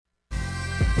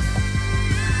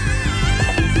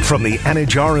From the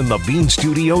Anajar and Levine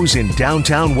Studios in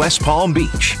downtown West Palm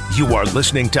Beach, you are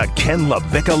listening to Ken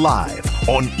LaVicka Live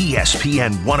on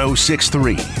ESPN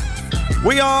 106.3.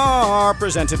 We are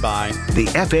presented by the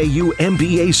FAU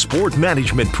MBA Sport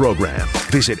Management Program.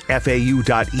 Visit fau.edu/MBA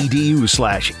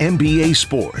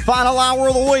Sport. Final hour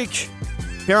of the week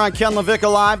here on Ken LaVicka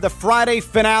Live, the Friday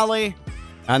finale.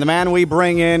 And the man we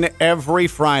bring in every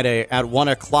Friday at 1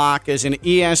 o'clock is an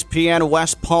ESPN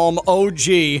West Palm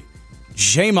OG,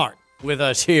 J-Mart, with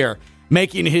us here,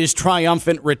 making his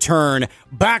triumphant return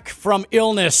back from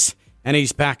illness. And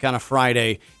he's back on a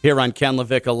Friday here on Ken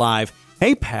LaVicka Live.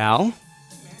 Hey, pal.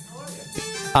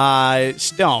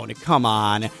 Stone, come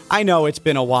on. I know it's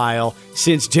been a while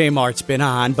since J-Mart's been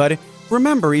on, but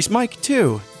remember, he's Mike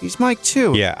too.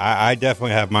 Yeah, I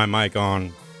definitely have my mic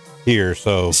on here,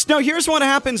 so. No, here's what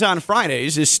happens on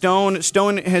Fridays is Stone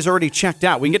has already checked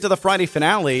out. We get to the Friday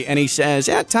finale, and he says,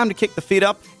 time to kick the feet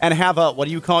up and have a, what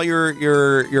do you call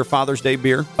your Father's Day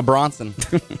beer? A Bronson.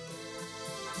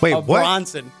 Wait, what?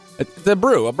 Bronson. It's a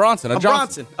brew, a Bronson, a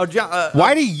Johnson. Bronson.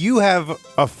 Why do you have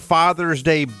a Father's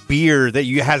Day beer that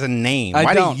has a name?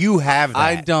 Why do you have that?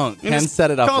 I don't. Ken set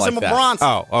it up calls like him that. a Bronson.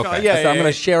 Oh, okay. Yeah, so I'm going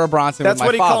to share a Bronson with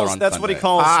my father on That's Sunday. what he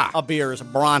calls a beer, is a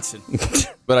Bronson.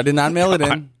 But I did not mail it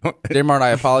in. J-Mart, I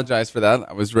apologize for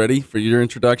that. I was ready for your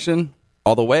introduction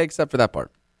all the way except for that part.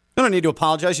 I don't need to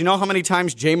apologize. You know how many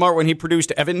times J-Mart, when he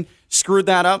produced Evan, screwed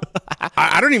that up?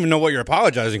 I don't even know what you're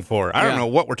apologizing for. I don't know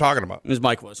what we're talking about.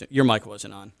 Your mic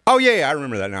wasn't on. Oh, yeah, I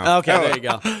remember that now. Okay, there you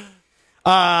go.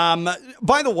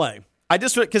 By the way,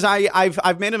 because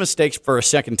I've made a mistake for a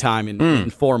second time in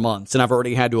 4 months, and I've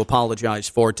already had to apologize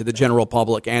for it to the general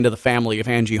public and to the family of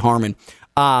Angie Harmon.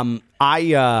 I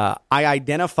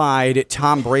identified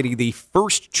Tom Brady, the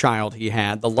first child he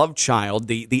had, the love child,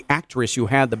 the actress who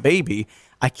had the baby.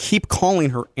 I keep calling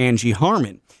her Angie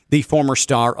Harmon, the former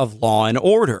star of Law and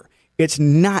Order. It's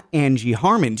not Angie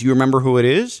Harmon. Do you remember who it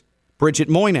is? Bridget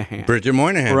Moynihan. Bridget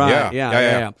Moynihan, right?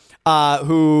 Yeah.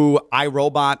 Who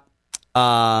iRobot.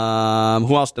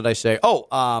 Who else did I say?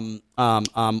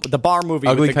 The bar movie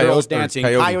Ugly with the girls Coyote, dancing.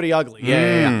 Coyote Ugly.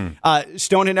 Yeah.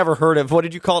 Stone had never heard of. What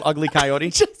did you call it? Ugly Coyote?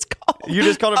 You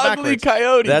just called it Ugly backwards.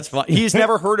 Coyote. That's fun. He's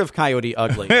never heard of Coyote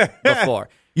Ugly before.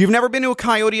 You've never been to a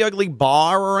Coyote Ugly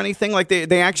bar or anything? Like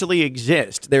they actually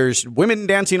exist. There's women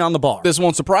dancing on the bar. This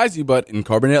won't surprise you, but in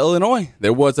Carbondale, Illinois,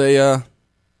 there was a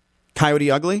Coyote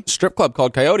Ugly strip club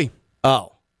called Coyote.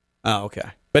 Oh, okay.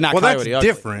 But not Coyote Ugly. That's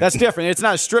different. That's different. It's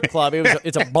not a strip club.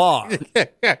 It's a bar.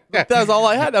 That was all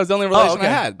I had. That was the only relation I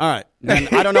had. All right. And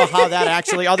I don't know how that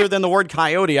actually, other than the word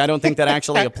coyote, I don't think that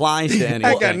actually applies to anything.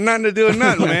 I got nothing to do with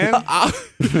nothing, man.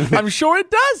 I'm sure it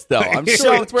does, though. I'm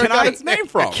sure that's where it got its name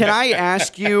from. Can I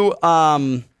ask you,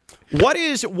 what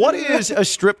is a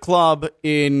strip club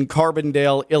in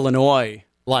Carbondale, Illinois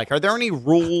like? Are there any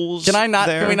rules? Can we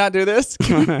not do this?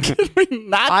 Can we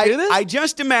not do this? I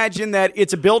just imagine that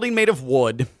it's a building made of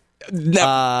wood.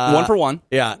 One for one.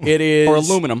 Yeah, it is. Or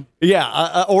aluminum.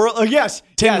 Yeah, yes.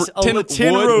 Tin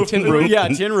roof. roof. Yeah,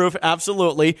 tin roof,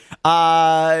 absolutely.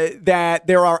 That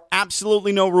there are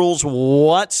absolutely no rules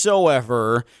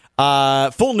whatsoever.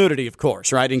 Full nudity, of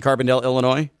course, right, in Carbondale,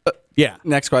 Illinois? Yeah.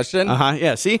 Next question.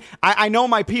 Yeah, see? I know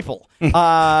my people,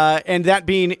 and that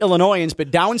being Illinoisans,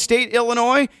 but downstate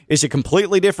Illinois is a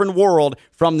completely different world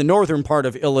from the northern part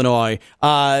of Illinois.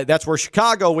 That's where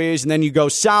Chicago is, and then you go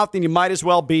south, and you might as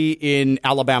well be in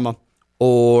Alabama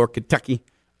or Kentucky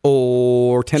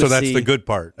or Tennessee. So that's the good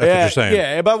part. That's what you're saying.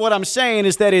 Yeah, but what I'm saying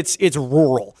is that it's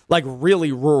rural, like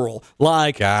really rural.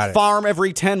 Like farm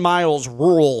every 10 miles,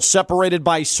 rural, separated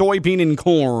by soybean and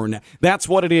corn. That's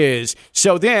what it is.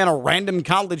 So then a random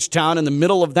college town in the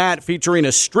middle of that featuring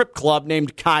a strip club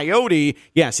named Coyote.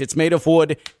 Yes, it's made of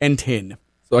wood and tin.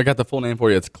 So I got the full name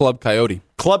for you. It's Club Coyote.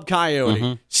 Club Coyote.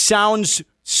 Mm-hmm. Sounds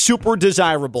super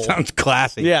desirable. Sounds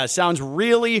classy. Yeah, sounds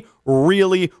really,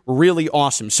 really, really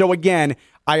awesome. So again,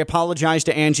 I apologize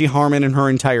to Angie Harmon and her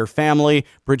entire family.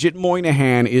 Bridget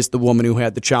Moynihan is the woman who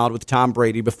had the child with Tom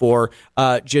Brady before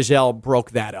Giselle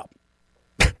broke that up.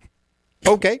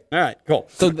 Okay. All right, cool.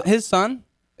 So his son,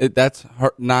 that's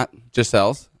her, not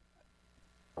Giselle's?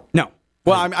 No.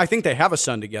 Well, I think they have a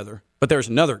son together, but there's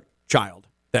another child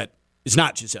that is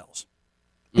not Giselle's.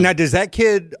 Now, does that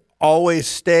kid always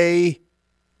stay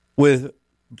with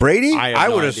Brady? I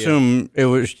would assume it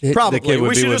was probably the kid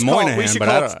would be with Moynihan.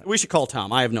 We should call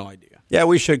Tom. I have no idea. Yeah,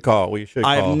 we should call.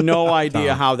 I have no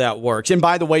idea how that works. And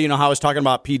by the way, you know how I was talking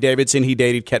about Pete Davidson? He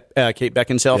dated Kate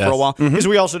Beckinsale for a while. Because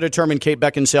we also determined Kate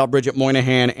Beckinsale, Bridget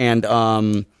Moynihan,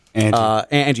 and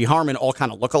Angie Harmon all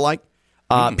kind of look alike.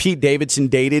 Pete Davidson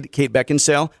dated Kate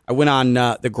Beckinsale. I went on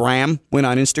the gram, went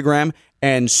on Instagram,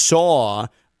 and saw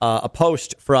a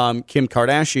post from Kim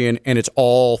Kardashian, and it's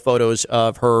all photos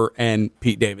of her and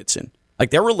Pete Davidson. Like,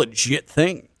 they're a legit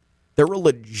thing. They're a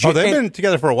legit. Oh, they've been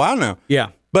together for a while now. Yeah.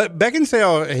 But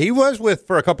Beckinsale, he was with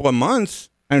for a couple of months,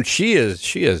 and she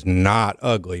is not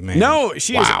ugly, man. No,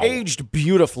 she has aged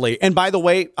beautifully. And by the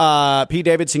way, Pete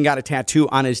Davidson got a tattoo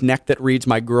on his neck that reads,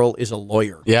 "My girl is a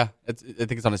lawyer." Yeah, I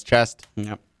think it's on his chest.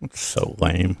 Yep. That's so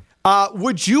lame.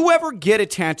 Would you ever get a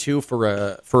tattoo for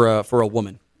a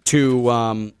woman to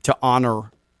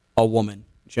honor a woman,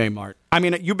 J Mart? I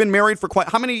mean, you've been married for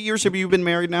how many years have you been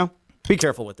married now? Be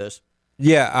careful with this.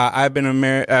 Yeah, I've been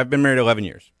married 11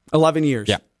 years. 11 years.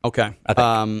 Yeah. Okay.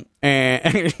 And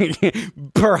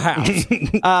perhaps.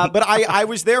 But I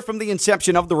was there from the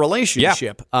inception of the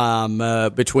relationship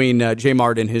between J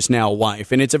Mart and his now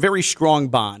wife. And it's a very strong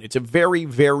bond. It's a very,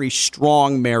 very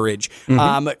strong marriage.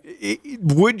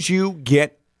 Mm-hmm. Would you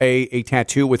get a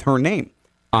tattoo with her name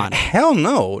on it? Hell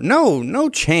no. No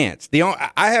chance.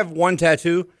 I have one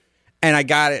tattoo, and I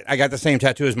got it. I got the same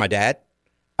tattoo as my dad.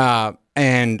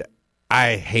 And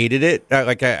I hated it.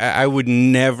 I would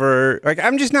never.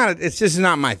 I'm just not. It's just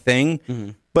not my thing. Mm-hmm.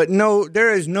 But no,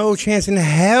 there is no chance in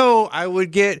hell I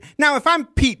would get. Now, if I'm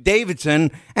Pete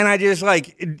Davidson and I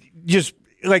just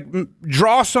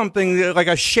draw something like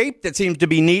a shape that seems to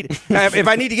be neat. If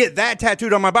I need to get that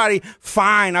tattooed on my body,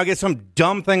 fine. I'll get some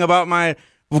dumb thing about my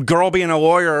girl being a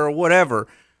lawyer or whatever.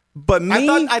 But me,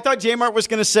 I thought J Mart was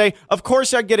going to say, of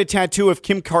course I'd get a tattoo if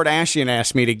Kim Kardashian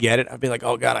asked me to get it. I'd be like,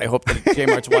 oh, God, I hope that J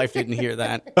Mart's wife didn't hear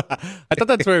that. I thought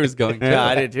that's where he was going. Yeah,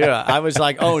 I did too. I was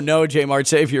like, oh, no, J Mart,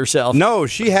 save yourself. No,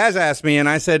 she has asked me, and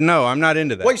I said, no, I'm not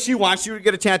into that. Wait, she wants you to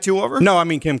get a tattoo of her? No, I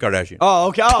mean Kim Kardashian. Oh,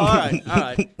 okay. Oh,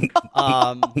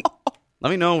 all right. Let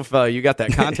me know if you got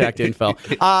that contact info.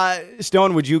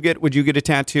 Stone, would you get a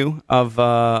tattoo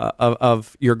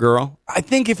of your girl? I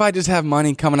think if I just have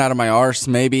money coming out of my arse,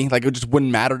 maybe. Like, it just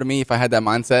wouldn't matter to me if I had that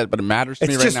mindset, but it matters to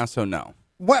me right now, so no.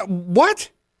 What?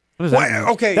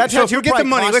 Okay, that so forget the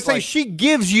money. Let's say she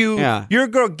gives you, your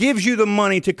girl gives you the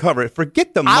money to cover it.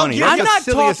 Forget the money. I'm not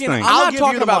talking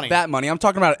about money. that money. I'm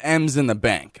talking about M's in the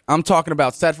bank. I'm talking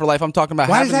about set for life. I'm talking about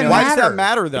why does that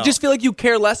matter, though? I just feel like you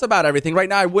care less about everything. Right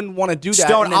now, I wouldn't want to do that.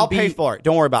 Stone, I'll pay for it.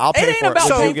 Don't worry about it. I'll pay for it. It ain't about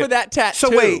paying for that tattoo.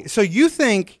 So wait, so you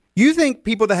think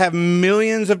people that have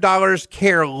millions of dollars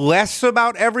care less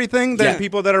about everything than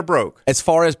people that are broke? As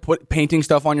far as painting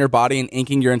stuff on your body and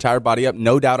inking your entire body up,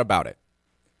 no doubt about it.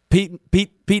 Pete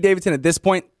Davidson at this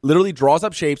point literally draws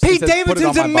up shapes. Pete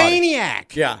Davidson's a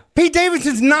maniac. Yeah. Pete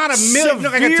Davidson's not a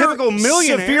typical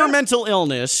millionaire. Severe mental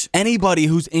illness. Anybody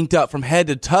who's inked up from head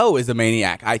to toe is a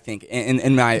maniac, I think.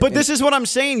 But this is what I'm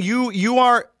saying. You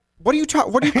are. What do you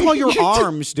call your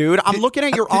arms, dude? I'm looking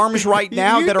at your arms right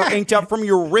now that are inked up from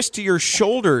your wrist to your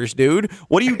shoulders, dude.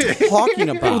 What are you talking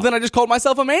about? Well, then I just called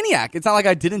myself a maniac. It's not like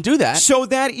I didn't do that. So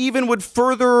that even would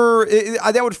further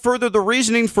the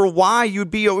reasoning for why you'd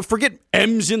be, forget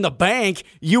M's in the bank,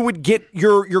 you would get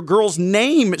your girl's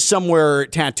name somewhere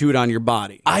tattooed on your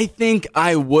body. I think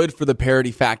I would for the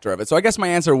parody factor of it. So I guess my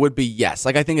answer would be yes.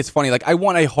 Like, I think it's funny. Like, I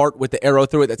want a heart with the arrow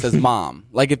through it that says mom.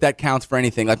 Like, if that counts for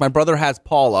anything. Like, my brother has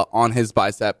Paula on his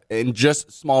bicep in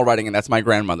just small writing, and that's my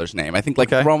grandmother's name. I think,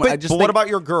 like, Roma, but what about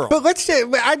your girl? But let's say,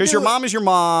 because your mom is your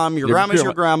mom, your grandma's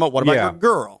your grandma. What about your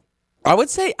girl? I would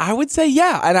say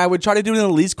yeah, and I would try to do it in the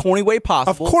least corny way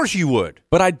possible. Of course you would.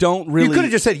 But I don't really. You could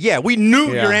have just said, yeah. We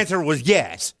knew your answer was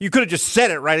yes. You could have just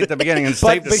said it right at the beginning and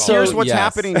saved us all. But here's what's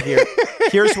happening here.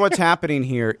 Here's what's happening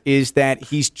here is that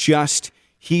he's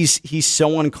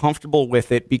so uncomfortable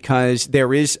with it because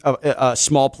there is a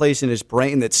small place in his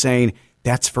brain that's saying,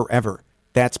 that's forever.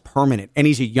 That's permanent. And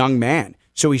he's a young man.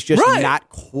 So he's just not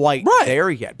quite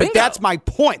there yet. But that's my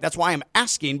point. That's why I'm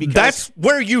asking. Because that's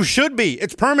where you should be.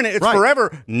 It's permanent. It's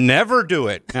forever. Never do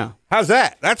it. Yeah. How's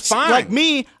that? That's fine. Like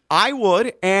me, I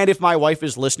would. And if my wife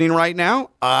is listening right now,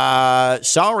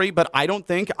 sorry, but I don't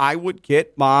think I would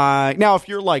get my... Now, if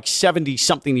you're like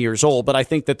 70-something years old, but I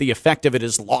think that the effect of it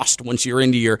is lost once you're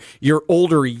into your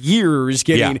older years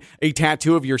getting a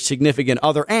tattoo of your significant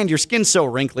other. And your skin's so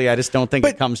wrinkly, I just don't think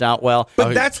it comes out well.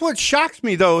 But that's what shocks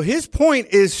me, though. His point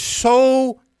is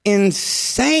so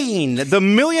insane. The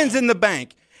millions in the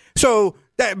bank. So...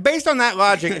 based on that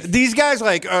logic, these guys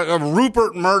like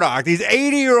Rupert Murdoch, these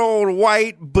 80-year-old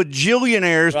white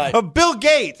bajillionaires, Bill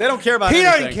Gates. They don't care about anything. He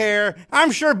anything. doesn't care. I'm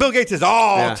sure Bill Gates is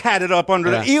all tatted up under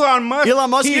that. Elon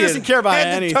Musk, he doesn't care about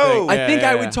anything. I think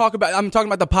I would I'm talking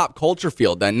about the pop culture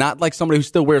field then, not like somebody who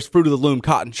still wears Fruit of the Loom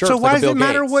cotton shirts. So why like does it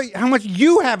matter how much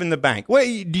you have in the bank?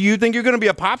 Wait, do you think you're going to be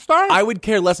a pop star? I would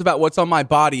care less about what's on my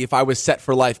body if I was set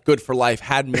for life, good for life,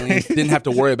 had millions, didn't have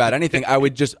to worry about anything. I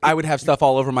would have stuff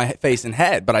all over my face and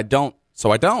head, but I don't So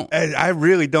I don't. I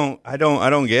really don't. I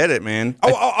don't get it, man.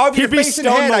 I'll be He'd be face and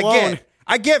Stone head. Malone.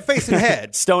 I get face and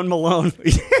head. Stone Malone.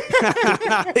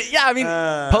 Yeah, I mean,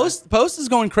 Post is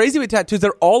going crazy with tattoos.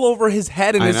 They're all over his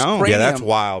head and I his know. cranium. Yeah, that's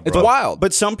wild, bro. It's wild.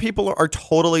 But some people are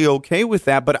totally okay with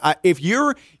that. But if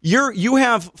you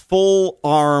have full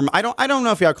arm, I don't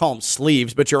know if I call them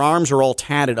sleeves, but your arms are all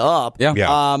tatted up. Yeah.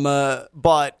 Yeah.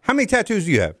 But How many tattoos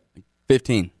do you have?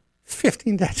 15.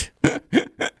 15 tattoos.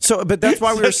 but that's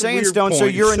why we were Such saying, weird Stone. So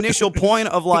points. your initial point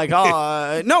of like,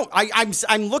 no,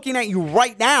 I'm looking at you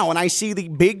right now, and I see the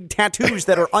big tattoos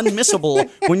that are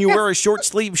unmissable when you wear a short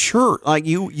sleeve shirt. Like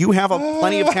you have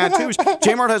plenty of tattoos.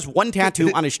 J-Mart has one tattoo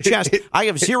on his chest. I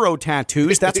have 0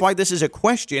 tattoos. That's why this is a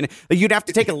question that you'd have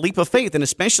to take a leap of faith, and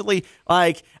especially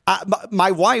like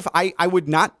my wife, I would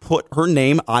not put her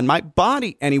name on my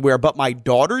body anywhere, but my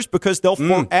daughters, because they'll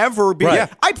forever be. Right.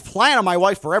 I plan on my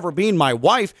wife forever being my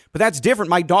wife, but that's different.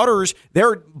 My daughters,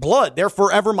 they're blood. They're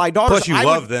forever my daughters. Plus, you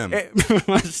love them.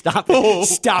 Stop it.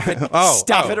 Stop it.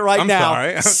 Stop it right I'm now.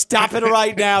 sorry. Stop it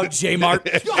right now, J-Mart.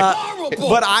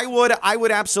 But I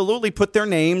would absolutely put their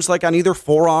names like on either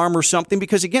forearm or something,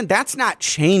 because again, that's not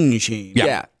changing.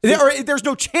 Yeah. There's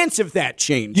no chance of that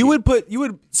changing. You would go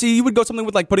something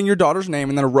with like putting your daughter's name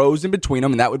and then a rose in between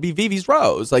them, and that would be Vivi's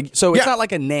rose. Like, so it's not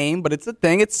like a name, but it's a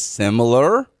thing. It's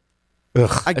similar.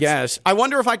 I guess. I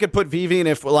wonder if I could put Vivi, and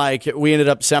if like we ended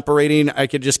up separating, I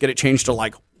could just get it changed to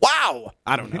like, wow.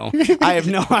 I don't know. I have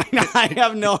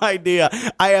no idea.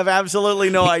 I have absolutely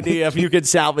no idea if you could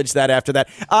salvage that after that.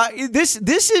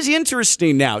 This is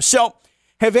interesting now. So,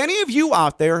 have any of you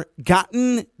out there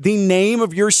gotten the name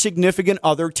of your significant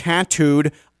other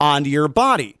tattooed onto your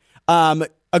body? A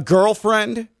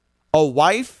girlfriend, a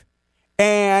wife,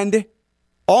 and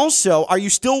also, are you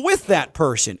still with that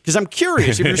person? Because I'm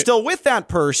curious, if you're still with that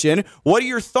person, what are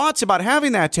your thoughts about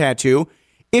having that tattoo?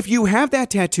 If you have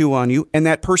that tattoo on you and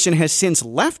that person has since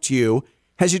left you,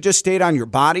 has it just stayed on your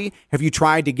body? Have you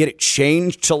tried to get it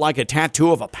changed to like a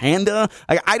tattoo of a panda?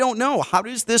 I don't know. How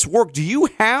does this work? Do you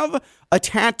have a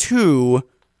tattoo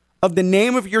of the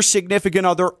name of your significant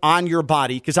other on your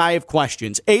body? Because I have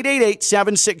questions.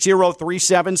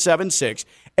 888-760-3776.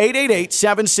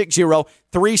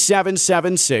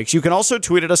 888-760-3776. You can also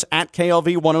tweet at us at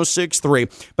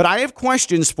KLV1063. But I have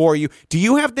questions for you. Do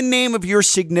you have the name of your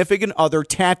significant other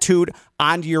tattooed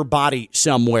onto your body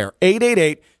somewhere?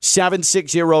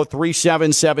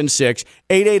 888-760-3776.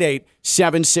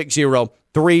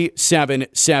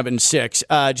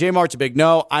 888-760-3776. J-Mart's a big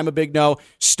no. I'm a big no.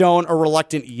 Stone, a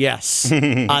reluctant yes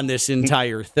on this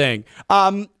entire thing.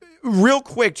 Real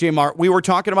quick, J-Mart, we were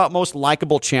talking about most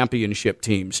likable championship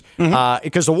teams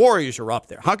because the Warriors are up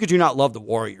there. How could you not love the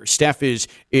Warriors? Steph is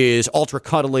ultra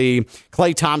cuddly.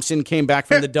 Klay Thompson came back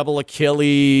from the double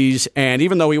Achilles, and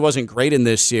even though he wasn't great in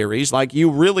this series, like you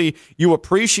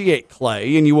appreciate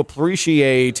Klay and you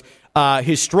appreciate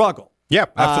his struggle. Yeah,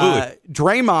 absolutely.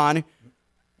 Draymond,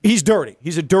 he's dirty.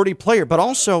 He's a dirty player, but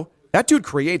also that dude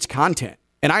creates content,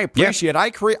 and I appreciate. I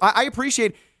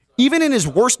appreciate. Even in his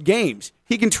worst games,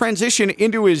 he can transition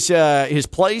into his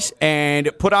place and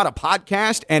put out a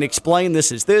podcast and explain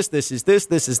this is this, this is this,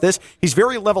 this is this. He's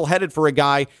very level-headed for a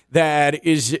guy that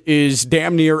is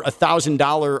damn near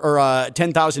 $1,000 or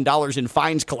 $10,000 in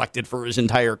fines collected for his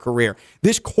entire career.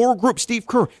 This core group, Steve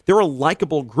Kerr, they're a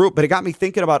likable group, but it got me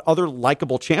thinking about other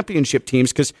likable championship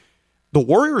teams because the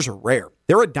Warriors are rare.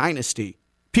 They're a dynasty.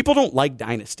 People don't like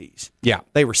dynasties. Yeah.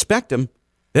 They respect them.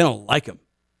 They don't like them.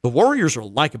 The Warriors are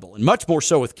likable, and much more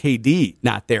so with KD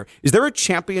not there. Is there a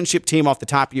championship team off the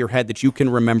top of your head that you can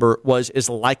remember was as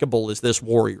likable as this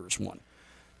Warriors one?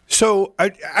 So,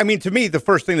 I mean, to me, the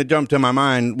first thing that jumped to my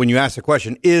mind when you asked the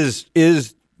question is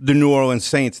the New Orleans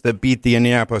Saints that beat the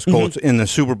Indianapolis Colts in the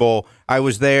Super Bowl. I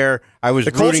was there. I was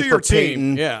rooting for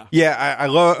Peyton. Yeah, I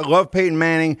love Peyton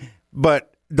Manning,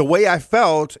 but the way I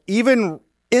felt, even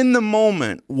in the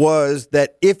moment, was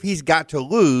that if he's got to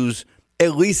lose,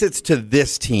 at least it's to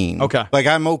this team. Okay. Like,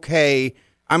 I'm okay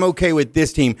with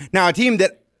this team. Now, a team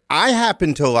that I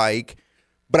happen to like,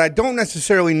 but I don't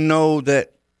necessarily know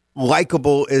that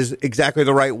likable is exactly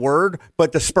the right word,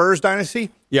 but the Spurs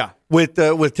dynasty. Yeah. With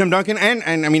Tim Duncan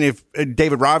and I mean, if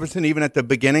David Robinson, even at the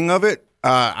beginning of it,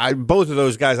 both of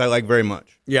those guys I like very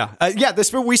much. Yeah.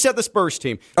 We said the Spurs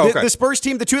team. Okay. The Spurs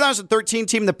team, the 2013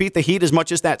 team that beat the Heat, as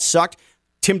much as that sucked,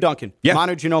 Tim Duncan,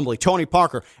 Manu Ginobili, Tony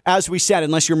Parker, as we said,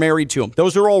 unless you're married to him.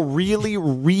 Those are all really,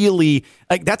 really,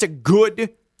 like, that's a good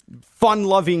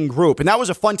fun-loving group. And that was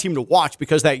a fun team to watch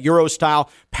because that Euro style,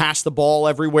 pass the ball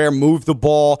everywhere, move the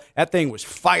ball. That thing was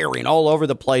firing all over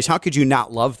the place. How could you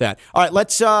not love that? All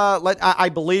right, I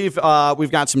believe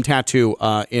we've got some tattoo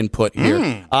input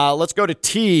here. Let's go to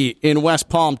T in West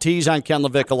Palm. T's on Ken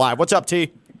LaVicka Live. What's up,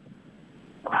 T?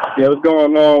 Yeah, what's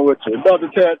going on with you? About the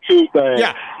tattoo thing.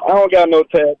 Yeah. I don't got no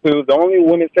tattoos. The only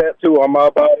women's tattoo on my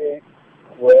body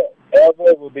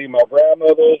ever would be my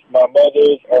grandmother's, my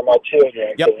mother's, or my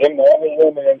children. Yep. Because them the only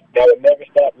women that would never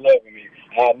stop loving me.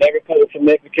 I never put a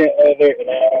significant other, and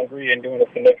I don't agree in doing a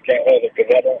significant other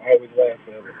because I don't always last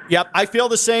forever. Yep, I feel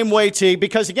the same way, T,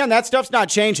 because, again, that stuff's not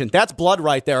changing. That's blood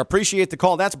right there. Appreciate the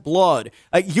call. That's blood.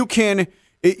 You can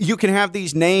have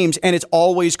these names, and it's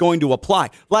always going to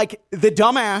apply. Like the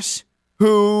dumbass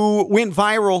who went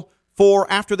viral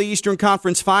for after the Eastern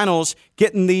Conference Finals,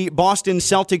 getting the Boston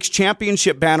Celtics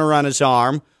championship banner on his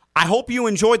arm. I hope you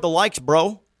enjoyed the likes,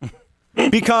 bro,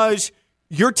 because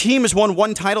your team has won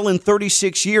one title in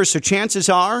 36 years, so chances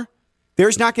are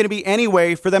there's not going to be any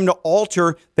way for them to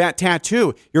alter that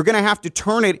tattoo. You're going to have to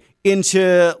turn it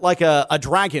into like a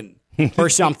dragon or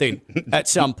something at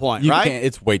some point, right? Can't,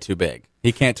 it's way too big.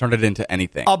 He can't turn it into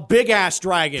anything. A big-ass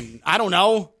dragon. I don't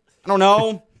know.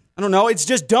 It's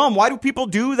just dumb. Why do people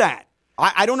do that?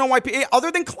 I don't know why.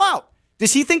 Other than clout.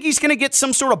 Does he think he's going to get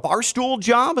some sort of barstool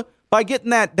job by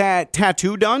getting that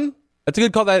tattoo done? That's a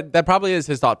good call. That probably is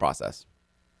his thought process.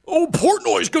 Oh,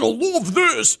 Portnoy's going to love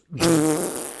this.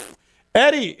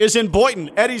 Eddie is in Boynton.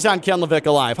 Eddie's on Ken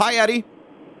LaVicka Live. Hi, Eddie.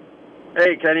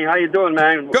 Hey, Kenny. How you doing,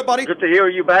 man? Good, buddy. Good to hear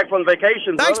you back from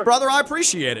vacation, Thanks, brother. I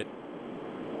appreciate it.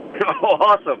 Oh,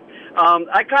 awesome.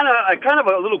 I kind of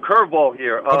a little curveball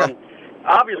here. Okay.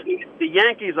 Obviously, the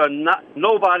Yankees are not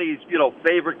nobody's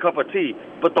favorite cup of tea.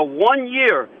 But the one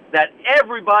year that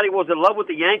everybody was in love with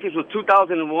the Yankees was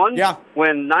 2001. Yeah.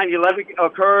 When 9/11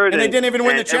 occurred, And they didn't even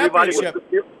win the championship.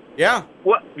 Yeah.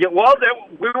 We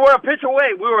were a pitch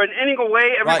away. We were an inning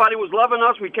away. Everybody was loving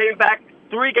us. We came back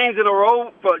 3 games in a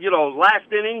row for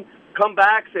last inning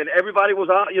comebacks, and everybody was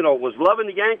loving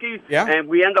the Yankees. Yeah. And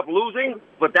we end up losing.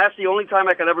 But that's the only time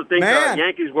I could ever think the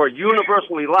Yankees were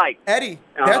universally liked. Eddie,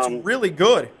 that's really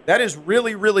good. That is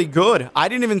really, really good. I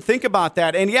didn't even think about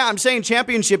that. And yeah, I'm saying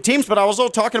championship teams, but I was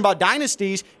also talking about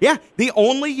dynasties. Yeah, the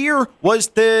only year was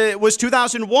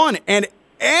 2001, and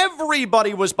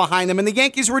everybody was behind them, and the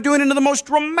Yankees were doing it in the most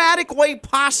dramatic way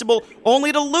possible,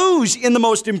 only to lose in the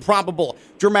most improbable,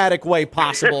 dramatic way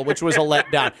possible, which was a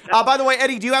letdown. By the way,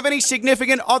 Eddie, do you have any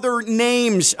significant other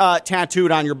names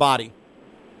tattooed on your body?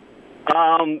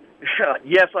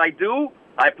 Yes, I do.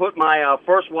 I put my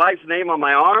first wife's name on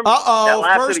my arm. Uh-oh,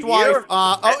 first wife.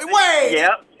 Wait. Yeah.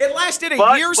 It lasted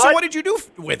a year, so what did you do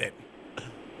with it?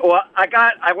 Well,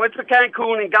 I went to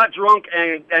Cancun and got drunk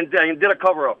and did a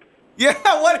cover-up. Yeah,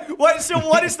 what's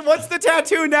the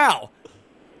tattoo now?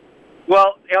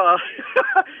 Well,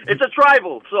 it's a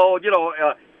tribal, so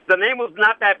the name was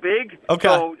not that big. Okay.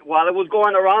 So while it was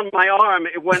going around my arm,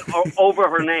 it went over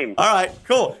her name. All right,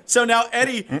 cool. So now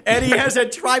Eddie has a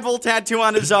tribal tattoo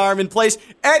on his arm in place.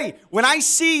 Eddie, when I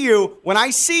see you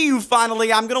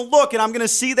finally, I'm gonna look and I'm gonna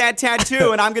see that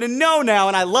tattoo and I'm gonna know now,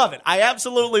 and I love it. I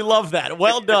absolutely love that.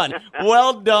 Well done,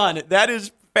 well done. That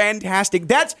is fantastic.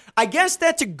 I guess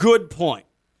that's a good point.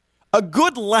 A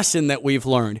good lesson that we've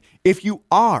learned. If you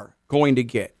are going to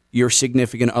get your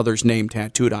significant other's name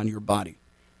tattooed on your body,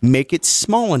 make it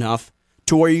small enough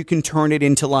to where you can turn it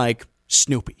into like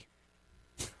Snoopy.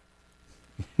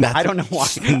 I don't know why.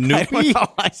 Snoopy?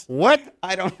 What?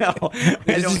 I don't know.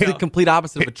 This is the complete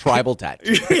opposite of a tribal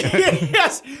tattoo.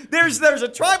 Yes, there's a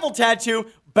tribal tattoo,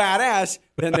 badass.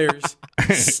 Then there's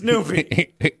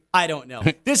Snoopy. I don't know.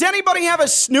 Does anybody have a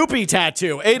Snoopy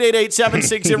tattoo?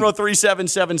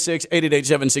 888-760-3776,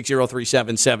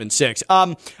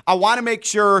 888-760-3776. I want to make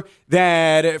sure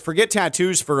that, forget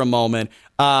tattoos for a moment.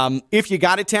 If you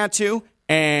got a tattoo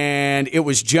and it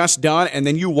was just done, and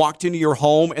then you walked into your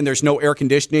home and there's no air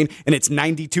conditioning and it's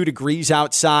 92 degrees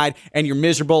outside and you're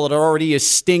miserable, it already is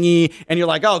stingy, and you're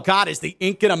like, oh God, is the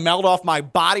ink going to melt off my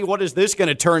body? What is this going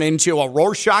to turn into, a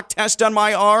Rorschach test on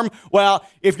my arm? Well,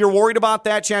 if you're worried about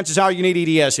that, chances are you need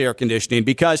EDS air conditioning,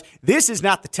 because this is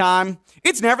not the time.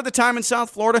 It's never the time in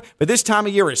South Florida, but this time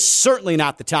of year is certainly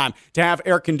not the time to have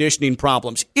air conditioning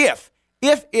problems. If,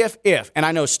 and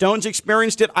I know Stone's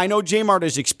experienced it, I know J-Mart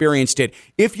has experienced it,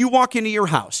 if you walk into your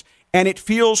house and it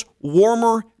feels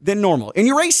warmer than normal, and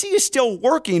your AC is still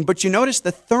working, but you notice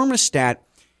the thermostat,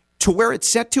 to where it's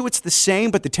set to, it's the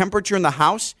same, but the temperature in the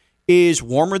house is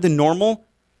warmer than normal,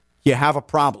 you have a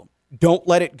problem. Don't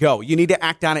let it go. You need to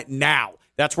act on it now.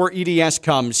 That's where EDS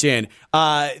comes in.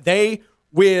 They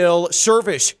will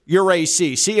service your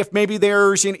AC. See if maybe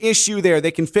there's an issue there.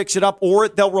 They can fix it up, or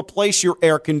they'll replace your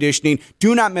air conditioning.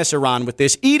 Do not mess around with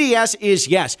this. EDS is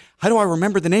yes. How do I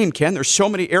remember the name, Ken? There's so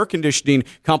many air conditioning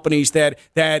companies that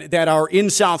are in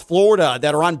South Florida,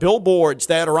 that are on billboards,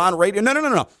 that are on radio.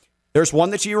 No. There's one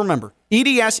that you remember.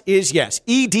 EDS is yes.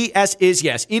 EDS is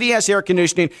yes. EDS Air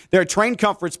Conditioning. They're train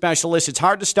comfort specialists. It's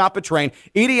hard to stop a train.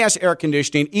 EDS Air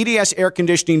Conditioning.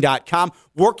 EDSAirconditioning.com.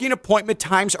 Working appointment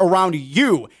times around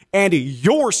you and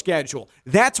your schedule.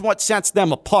 That's what sets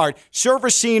them apart.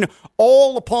 Servicing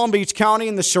all of Palm Beach County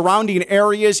and the surrounding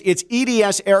areas. It's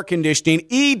EDS Air Conditioning.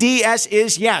 EDS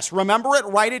is yes. Remember it.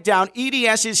 Write it down.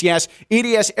 EDS is yes.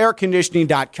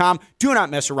 EDSAirconditioning.com. Do not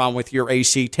mess around with your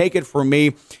AC. Take it from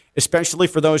me. Especially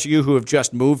for those of you who have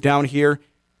just moved down here,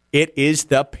 it is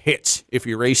the pits if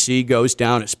your AC goes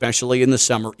down, especially in the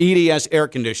summer.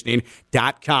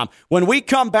 EDSAirconditioning.com. When we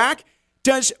come back,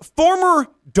 does former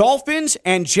Dolphins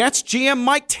and Jets GM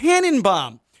Mike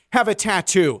Tannenbaum have a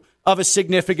tattoo of a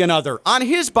significant other on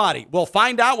his body? We'll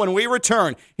find out when we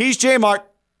return. He's J Mart.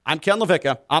 I'm Ken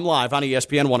LaVicka. I'm live on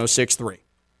ESPN 106.3.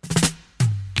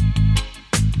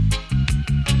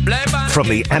 From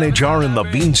the Anajar and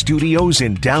Levine Studios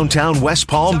in downtown West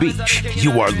Palm Beach,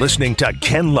 you are listening to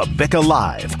Ken LaVicka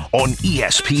Live on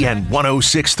ESPN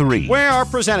 106.3. We are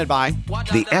presented by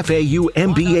the FAU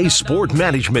MBA Sport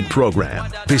Management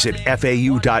Program. Visit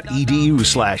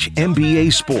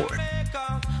fau.edu/MBA Sport.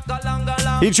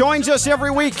 He joins us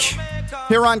every week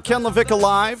here on Ken LaVicka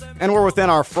Live, and we're within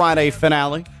our Friday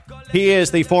finale. He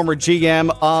is the former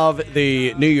GM of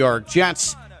the New York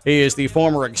Jets. He is the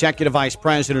former executive vice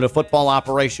president of football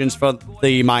operations for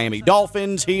the Miami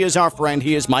Dolphins. He is our friend.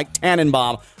 He is Mike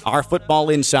Tannenbaum, our football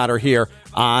insider here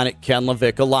on Ken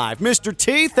LaVicka Live. Mr.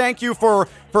 T, thank you for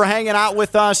hanging out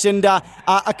with us. And a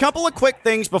couple of quick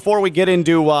things before we get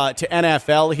into to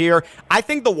NFL here. I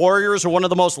think the Warriors are one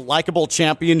of the most likable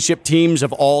championship teams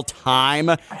of all time.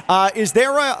 Is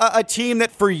there a team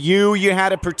that for you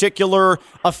had a particular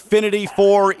affinity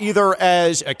for, either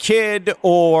as a kid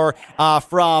or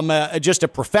from just a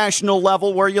professional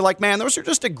level, where you're like, man, those are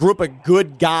just a group of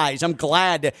good guys. I'm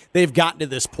glad they've gotten to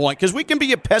this point, because we can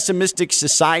be a pessimistic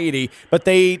society, but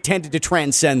they tended to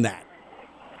transcend that.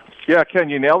 Yeah, Ken,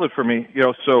 you nailed it for me.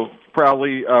 So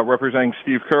proudly representing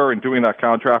Steve Kerr and doing that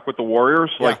contract with the Warriors.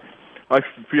 Yeah. I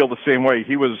feel the same way.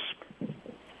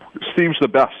 Steve's the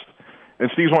best.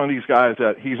 And Steve's one of these guys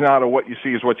that he's not a what you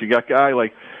see is what you get guy.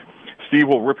 Like, Steve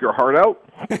will rip your heart out,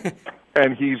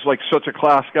 and he's like such a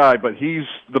class guy, but he's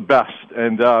the best.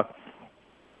 And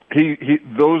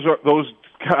those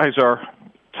guys are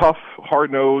tough,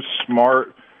 hard-nosed,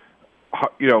 smart.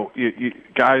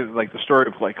 Guys like the story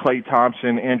of like Klay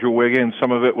Thompson, Andrew Wiggins.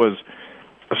 Some of it was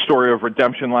a story of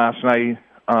redemption last night.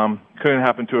 Couldn't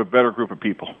happen to a better group of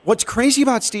people. What's crazy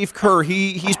about Steve Kerr,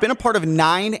 he's been a part of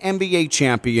 9 NBA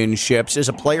championships as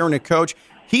a player and a coach.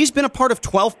 He's been a part of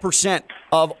 12%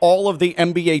 of all of the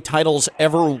NBA titles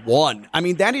ever won. I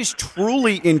mean, that is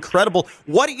truly incredible.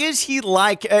 What is he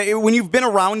like when you've been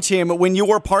around him, when you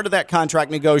were part of that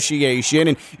contract negotiation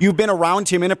and you've been around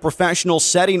him in a professional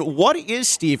setting? What is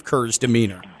Steve Kerr's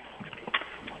demeanor?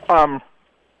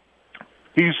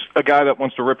 He's a guy that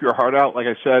wants to rip your heart out. Like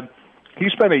I said, he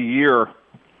spent a year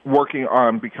working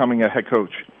on becoming a head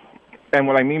coach. And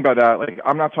what I mean by that, like,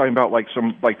 I'm not talking about like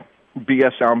some like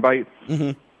BS soundbite.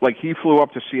 Mm-hmm. Like, he flew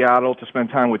up to Seattle to spend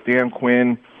time with Dan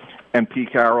Quinn and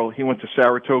Pete Carroll. He went to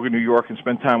Saratoga, New York, and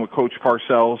spent time with Coach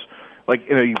Parcells. Like,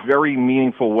 in a very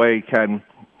meaningful way, Ken,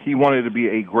 he wanted to be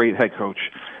a great head coach.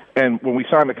 And when we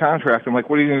signed the contract, I'm like,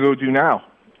 what are you going to go do now?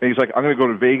 And he's like, I'm going to go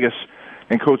to Vegas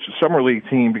and coach the summer league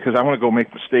team because I want to go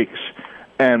make mistakes.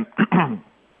 And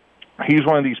he's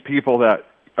one of these people that,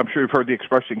 I'm sure you've heard the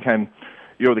expression, Ken,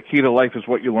 the key to life is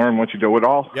what you learn once you do it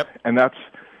all. Yep. And that's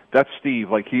Steve.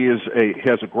 Like, he has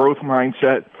a growth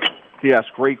mindset. He asks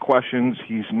great questions.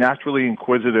 He's naturally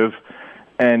inquisitive,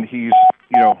 and he's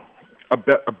a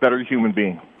better human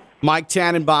being. Mike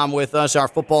Tannenbaum with us, our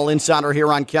football insider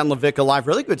here on Ken LaVicka Live.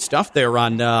 Really good stuff there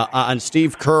on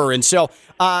Steve Kerr. And so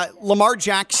Lamar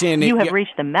Jackson. You have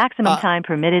reached the maximum time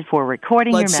permitted for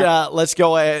recording your message. Let's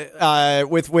go with I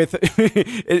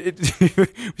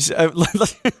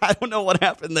don't know what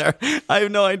happened there. I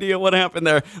have no idea what happened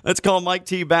there. Let's call Mike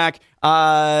T back.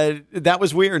 That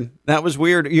was weird.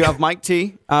 You have Mike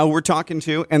T, who we're talking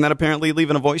to, and then apparently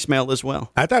leaving a voicemail as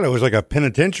well. I thought it was like a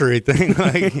penitentiary thing.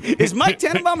 Is Mike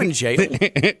Tannenbaum in jail?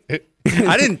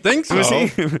 I didn't think so.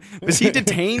 Was he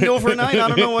detained overnight? I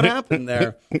don't know what happened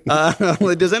there.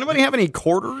 Does anybody have any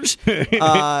quarters?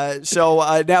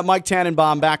 Now Mike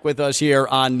Tannenbaum back with us here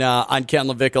on Ken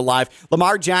LaVicka Live.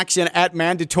 Lamar Jackson at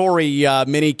mandatory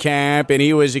mini camp, and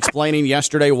he was explaining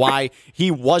yesterday why he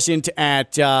wasn't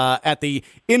at the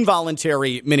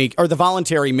involuntary the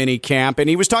voluntary mini camp, and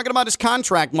he was talking about his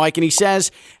contract, Mike, and he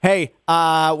says, "Hey,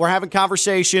 we're having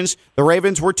conversations. The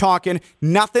Ravens were talking.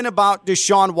 Nothing about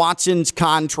Deshaun Watson's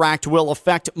contract will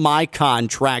affect my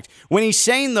contract." When he's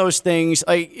saying those things,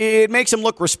 it makes him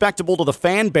look respectable to the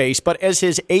fan base. But as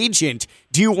his agent,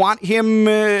 do you want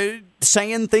him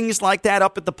saying things like that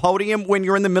up at the podium when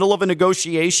you're in the middle of a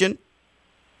negotiation?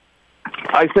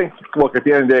 I think, look, at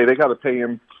the end of the day, they got to pay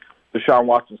him Deshaun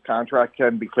Watson's contract,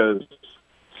 Ken, because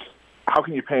how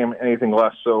can you pay him anything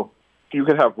less? So you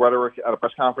could have rhetoric at a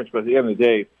press conference, but at the end of the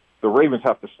day, the Ravens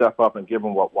have to step up and give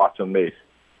him what Watson made.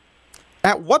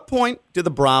 At what point do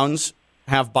the Browns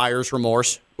have buyer's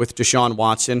remorse with Deshaun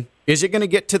Watson? Is it going to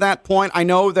get to that point? I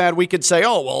know that we could say,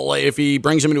 oh, well, if he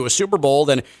brings him into a Super Bowl,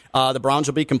 then the Browns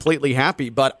will be completely happy.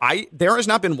 But there has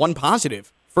not been one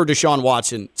positive for Deshaun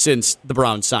Watson since the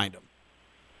Browns signed him.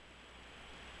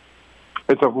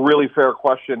 It's a really fair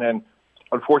question, and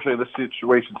unfortunately, this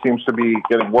situation seems to be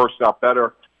getting worse, not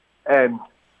better. And,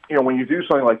 when you do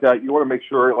something like that, you want to make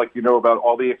sure, about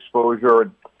all the exposure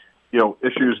and,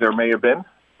 issues there may have been.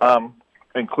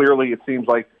 And clearly, it seems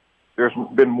like there's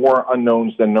been more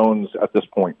unknowns than knowns at this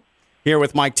point. Here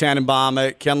with Mike Tannenbaum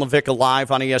at Ken LaVicka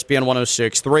Live on ESPN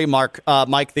 106.3.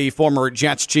 Mike, the former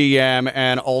Jets GM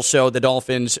and also the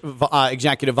Dolphins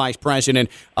executive vice president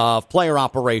of player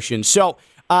operations. So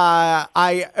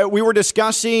we were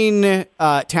discussing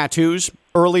tattoos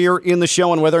earlier in the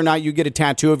show and whether or not you get a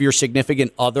tattoo of your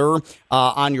significant other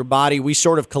on your body. We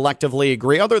sort of collectively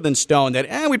agree, other than Stone,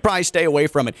 that we'd probably stay away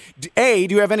from it. A,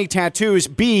 do you have any tattoos?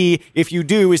 B, if you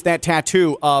do, is that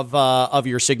tattoo of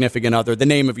your significant other, the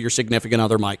name of your significant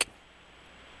other, Mike?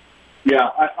 Yeah,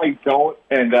 I don't,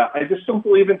 and I just don't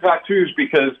believe in tattoos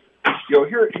because,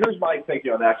 here's my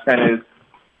thinking on that, Ken, is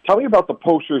tell me about the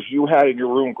posters you had in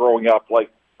your room growing up, like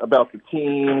about the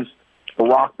teams, the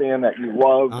rock band that you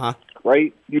loved,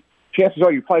 right? Chances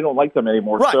are you probably don't like them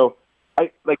anymore. Right. So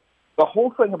the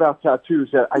whole thing about tattoos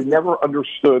that I never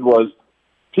understood was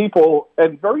people,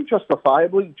 and very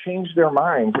justifiably, change their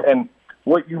minds. And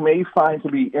what you may find to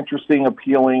be interesting,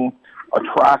 appealing,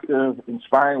 attractive,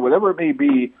 inspiring, whatever it may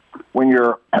be, when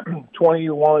you're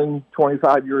 21,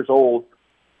 25 years old,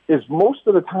 is most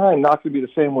of the time not going to be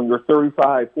the same when you're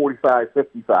 35, 45,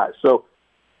 55. So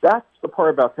that's the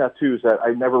part about tattoos that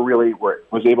I never really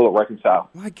was able to reconcile.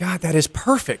 My God, that is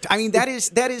perfect. I mean, that is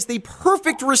the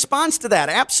perfect response to that.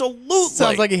 Absolutely.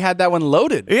 Sounds like he had that one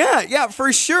loaded. Yeah,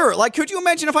 for sure. Like, could you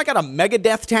imagine if I got a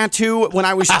Megadeth tattoo when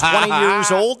I was 20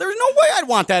 years old? There's no way I'd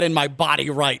want that in my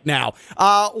body right now.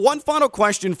 One final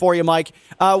question for you, Mike.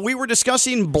 We were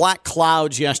discussing black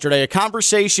clouds yesterday. A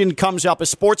conversation comes up, a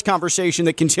sports conversation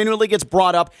that continually gets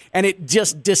brought up, and it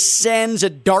just descends a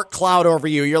dark cloud over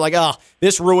you. You're like,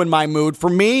 this ruined my mood. For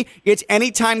me, it's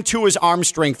anytime Tua's arm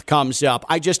strength comes up.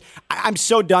 I'm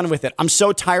so done with it. I'm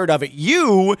so tired of it.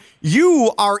 You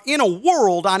are in a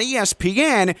world on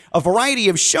ESPN, a variety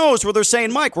of shows where they're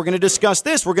saying, Mike, we're going to discuss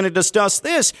this, we're going to discuss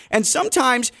this. And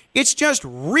sometimes it's just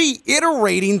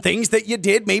reiterating things that you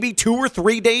did maybe 2 or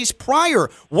 3 days prior.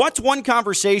 What's one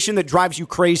conversation that drives you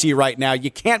crazy right now?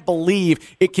 You can't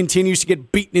believe it continues to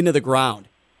get beaten into the ground.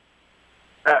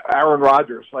 Aaron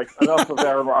Rodgers, enough of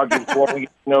Aaron Rodgers blowing his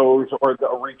nose or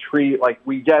a retreat.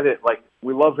 We get it.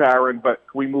 We love Aaron, but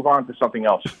can we move on to something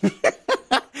else?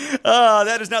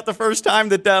 That is not the first time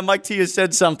that Mike T has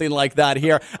said something like that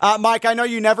here. Mike, I know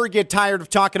you never get tired of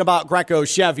talking about Greco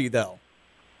Chevy, though.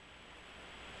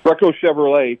 Greco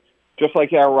Chevrolet, just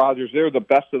like Aaron Rodgers, they're the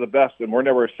best of the best, and we're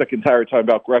never sick and tired talking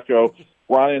about Greco.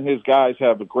 Ron and his guys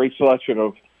have a great selection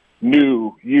of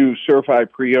new, used,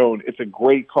 certified pre-owned. It's a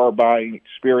great car buying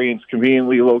experience,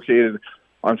 conveniently located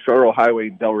on Federal Highway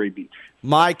in Delray Beach.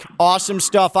 Mike, awesome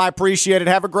stuff. I appreciate it.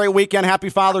 Have a great weekend. Happy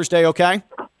Father's Day, okay?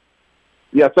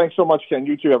 Yeah, thanks so much, Ken.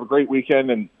 You too. Have a great weekend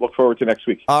and look forward to next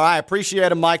week. All right,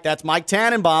 appreciate it, Mike. That's Mike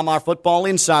Tannenbaum, our football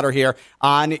insider here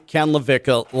on Ken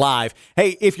LaVicka Live.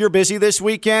 Hey, if you're busy this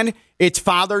weekend, it's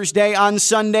Father's Day on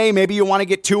Sunday. Maybe you want to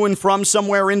get to and from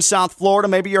somewhere in South Florida.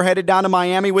 Maybe you're headed down to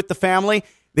Miami with the family.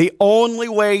 The only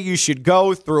way you should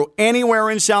go through anywhere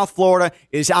in South Florida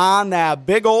is on that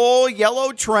big old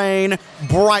yellow train,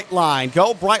 Brightline.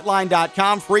 Go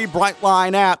Brightline.com, free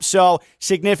Brightline app. So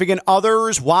significant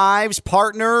others, wives,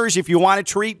 partners, if you want to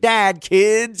treat dad,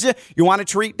 kids, you want to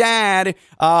treat dad,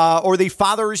 or the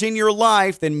fathers in your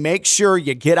life, then make sure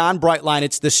you get on Brightline.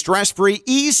 It's the stress-free,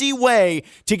 easy way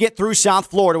to get through South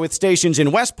Florida with stations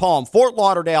in West Palm, Fort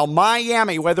Lauderdale,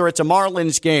 Miami, whether it's a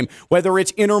Marlins game, whether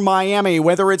it's Inter Miami,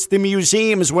 whether it's the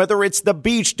museums, whether it's the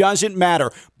beach, doesn't matter.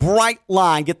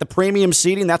 Brightline, get the premium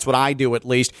seating. That's what I do, at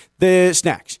least. The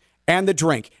snacks and the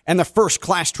drink and the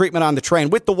first-class treatment on the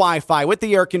train with the Wi-Fi, with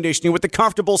the air conditioning, with the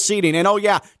comfortable seating. And, oh,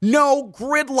 yeah, no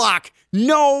gridlock,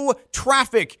 no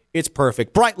traffic. It's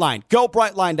perfect. Brightline. Go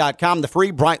Brightline.com, the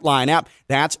free Brightline app.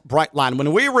 That's Brightline.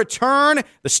 When we return,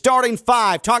 the starting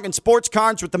five, talking sports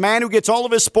cards with the man who gets all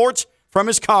of his sports from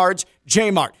his cards,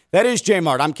 J-Mart. That is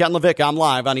J-Mart. I'm Ken LaVicka. I'm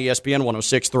live on ESPN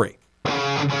 106.3.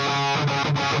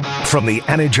 From the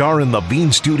Anajar and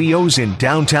Levine Studios in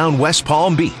downtown West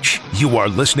Palm Beach, you are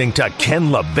listening to Ken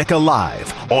LaVicka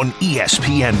Live on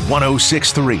ESPN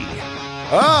 106.3.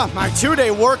 My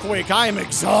 2-day work week. I am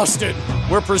exhausted.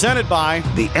 We're presented by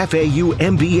the FAU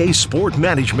MBA Sport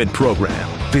Management Program.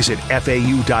 Visit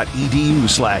fau.edu/MBA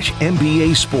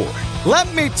Sport.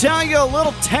 Let me tell you a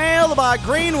little tale about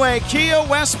Greenway Kia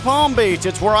West Palm Beach.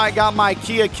 It's where I got my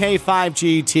Kia K5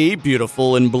 GT,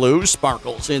 beautiful in blue,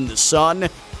 sparkles in the sun.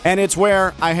 And it's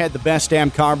where I had the best damn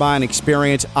car buying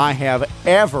experience I have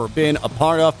ever been a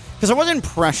part of because I wasn't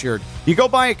pressured. You go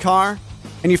buy a car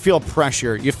and you feel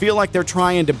pressure. You feel like they're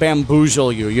trying to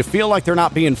bamboozle you. You feel like they're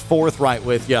not being forthright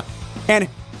with you. And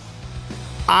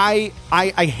I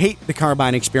hate the car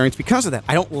buying experience because of that.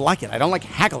 I don't like it. I don't like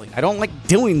haggling. I don't like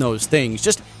doing those things.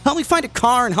 Just help me find a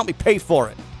car and help me pay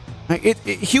for it.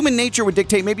 Human nature would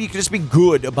dictate maybe you could just be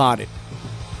good about it.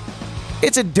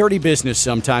 It's a dirty business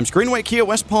sometimes. Greenway Kia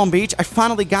West Palm Beach, I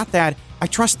finally got that I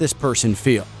trust this person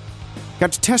feel.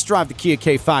 Got to test drive the Kia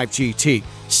K5 GT.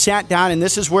 Sat down, and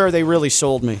this is where they really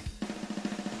sold me.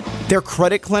 Their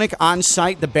credit clinic on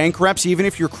site, the bank reps, even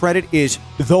if your credit is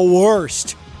the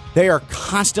worst, they are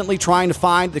constantly trying to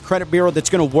find the credit bureau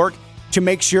that's going to work to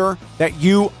make sure that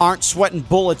you aren't sweating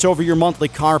bullets over your monthly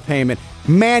car payment.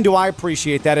 Man, do I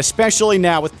appreciate that, especially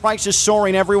now with prices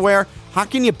soaring everywhere. How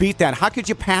can you beat that? How could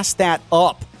you pass that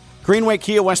up? Greenway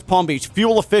Kia West Palm Beach,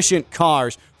 fuel-efficient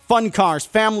cars, fun cars,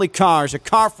 family cars, a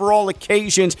car for all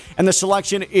occasions, and the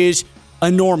selection is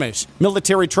enormous.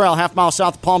 Military Trail, half-mile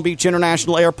south of Palm Beach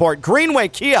International Airport. Greenway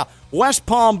Kia West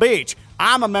Palm Beach.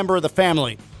 I'm a member of the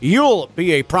family. You'll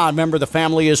be a proud member of the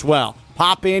family as well.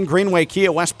 Pop in Greenway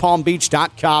Kia West Palm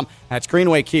Beach.com. That's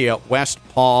Greenway Kia West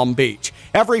Palm Beach.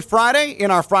 Every Friday, in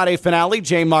our Friday finale,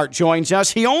 J Mart joins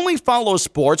us. He only follows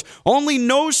sports, only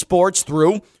knows sports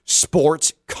through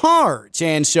sports cards.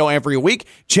 And so every week,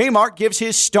 J Mart gives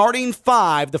his starting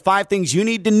five, the 5 things you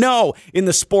need to know in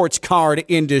the sports card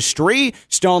industry.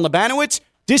 Stone Labanowitz,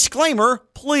 disclaimer,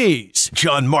 please.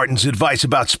 John Martin's advice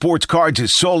about sports cards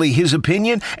is solely his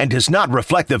opinion and does not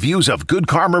reflect the views of Good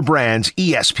Karma Brands,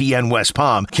 ESPN West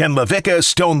Palm, Ken LaVicka,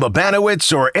 Stone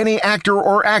Labanowitz, or any actor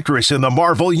or actress in the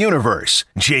Marvel Universe.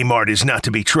 J Mart is not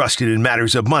to be trusted in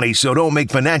matters of money, so don't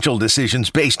make financial decisions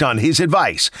based on his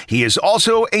advice. He is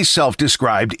also a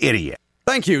self-described idiot.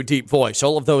 Thank you, Deep Voice.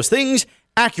 All of those things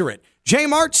accurate. J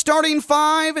Mart starting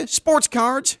 5, sports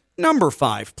cards, number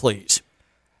 5, please.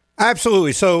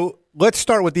 Absolutely. So let's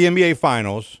start with the NBA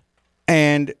Finals.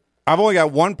 And I've only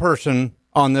got one person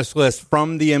on this list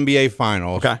from the NBA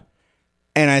Finals. Okay.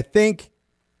 And I think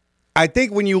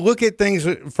when you look at things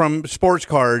from sports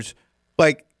cards,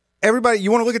 like everybody, you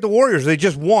want to look at the Warriors. They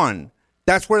just won.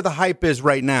 That's where the hype is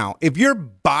right now. If you're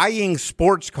buying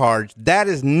sports cards, that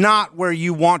is not where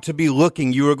you want to be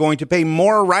looking. You are going to pay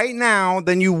more right now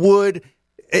than you would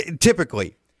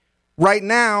typically. Right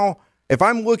now, if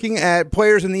I'm looking at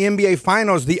players in the NBA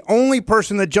Finals, the only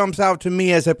person that jumps out to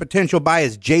me as a potential buy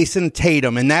is Jason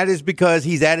Tatum, and that is because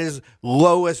he's at his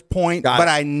lowest point, but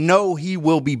I know he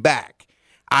will be back.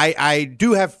 I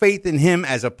do have faith in him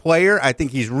as a player. I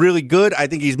think he's really good. I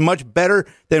think he's much better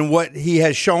than what he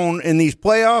has shown in these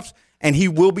playoffs, and he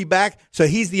will be back. So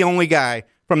he's the only guy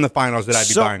from the Finals that I'd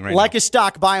be buying right now. Like a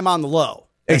stock, buy him on the low.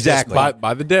 Exactly.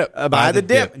 Buy the dip. Buy the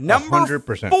dip. Number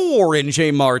 100%. 4 in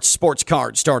J Mart's sports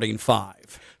card starting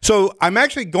 5. So I'm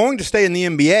actually going to stay in the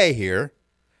NBA here,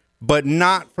 but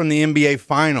not from the NBA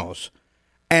Finals.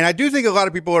 And I do think a lot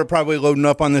of people are probably loading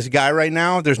up on this guy right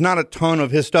now. There's not a ton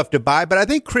of his stuff to buy, but I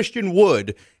think Christian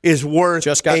Wood is worth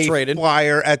a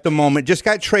flyer at the moment. Just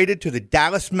got traded to the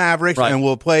Dallas Mavericks and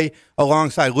will play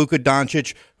alongside Luka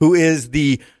Doncic, who is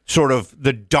the sort of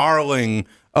the darling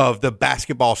of the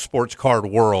basketball sports card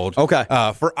world. Okay.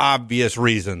 For obvious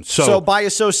reasons. So by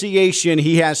association,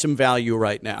 he has some value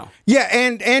right now. Yeah,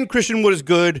 and Christian Wood is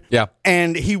good. Yeah.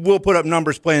 And he will put up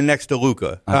numbers playing next to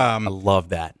Luka. I love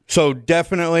that. So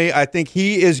definitely, I think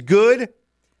he is good. I'm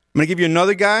going to give you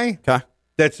another guy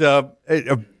that's a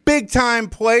big-time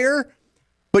player,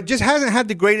 but just hasn't had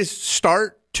the greatest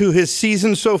start to his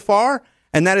season so far,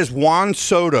 and that is Juan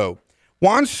Soto.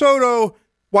 Juan Soto,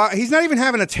 while he's not even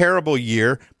having a terrible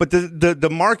year, but the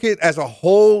market as a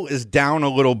whole is down a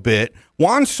little bit,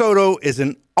 Juan Soto is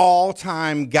an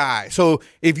all-time guy. So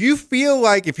if you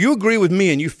agree with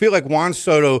me and you feel like Juan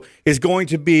Soto is going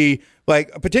to be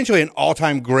like potentially an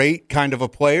all-time great kind of a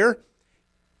player,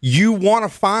 you want to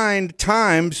find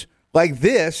times like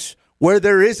this where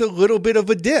there is a little bit of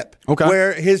a dip,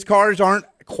 where his cards aren't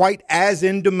quite as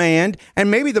in demand, and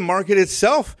maybe the market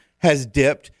itself has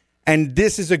dipped, and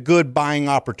this is a good buying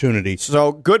opportunity.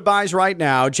 So good buys right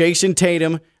now, Jason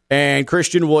Tatum and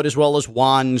Christian Wood, as well as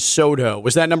Juan Soto.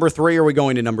 Was that number 3, or are we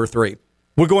going to number 3?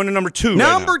 We're going to number 2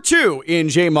 Number 2 in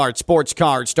J-Mart Sports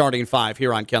Card, starting 5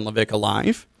 here on Ken LaVicka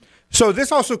Live. So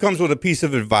this also comes with a piece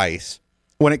of advice.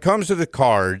 When it comes to the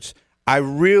cards, I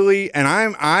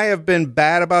have been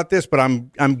bad about this, but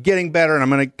I'm getting better, and I'm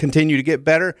going to continue to get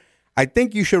better. I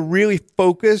think you should really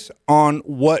focus on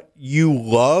what you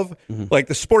love, like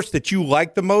the sports that you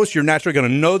like the most. You're naturally going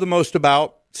to know the most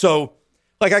about. So,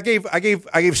 like I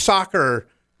gave soccer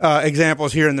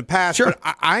examples here in the past. Sure.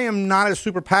 But I am not as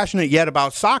super passionate yet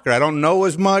about soccer. I don't know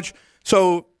as much,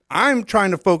 so I'm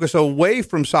trying to focus away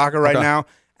from soccer right now,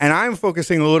 and I'm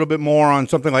focusing a little bit more on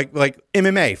something like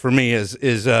MMA. For me is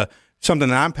something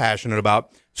that I'm passionate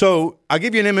about. So I'll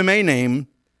give you an MMA name.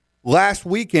 Last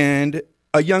weekend,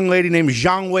 a young lady named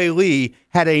Zhang Wei Li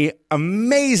had an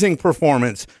amazing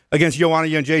performance against Joanna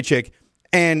Jędrzejczyk.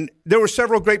 And there were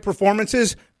several great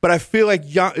performances, but I feel like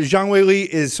Zhang Wei Li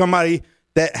is somebody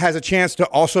that has a chance to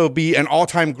also be an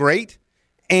all-time great.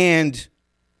 And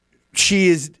she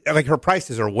is, like, her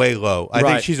prices are way low. I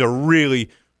think she's a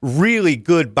really, really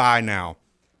good buy now.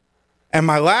 And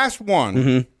my last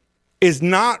one is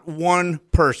not one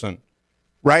person,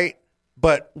 right?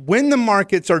 But when the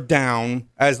markets are down,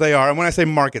 as they are, and when I say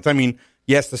markets, I mean,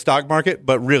 yes, the stock market,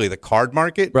 but really the card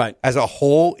market as a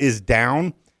whole is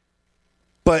down.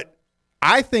 But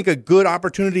I think a good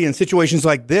opportunity in situations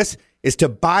like this is to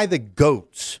buy the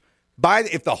GOATs.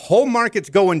 If the whole market's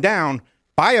going down,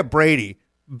 buy a Brady,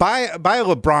 buy a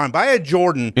LeBron, buy a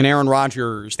Jordan. And Aaron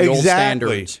Rodgers, the old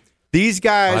standards. These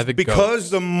guys, because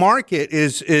the market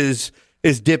is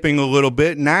dipping a little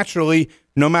bit, naturally,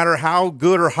 no matter how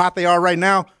good or hot they are right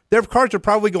now, their cards are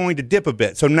probably going to dip a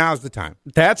bit. So now's the time.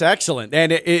 That's excellent.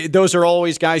 And those are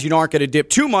always guys you aren't going to dip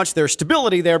too much. There's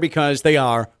stability there because they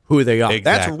are who they are.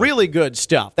 Exactly. That's really good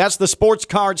stuff. That's the Sports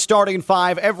Card starting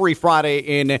 5 every Friday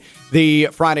in the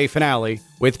Friday finale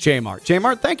with J-Mart.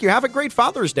 J-Mart, thank you. Have a great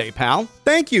Father's Day, pal.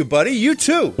 Thank you, buddy. You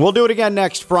too. We'll do it again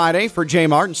next Friday for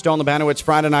J-Mart and Stone Labanowitz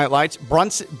Friday Night Lights.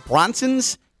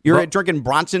 Bronson's? You're drinking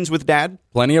Bronson's with Dad?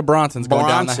 Plenty of Bronson's going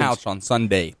down the house on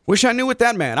Sunday. Wish I knew what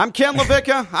that meant. I'm Ken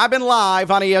LaVicka. I've been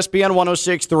live on ESPN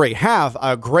 106.3. Have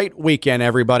a great weekend,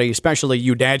 everybody, especially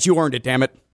you dads. You earned it, damn it.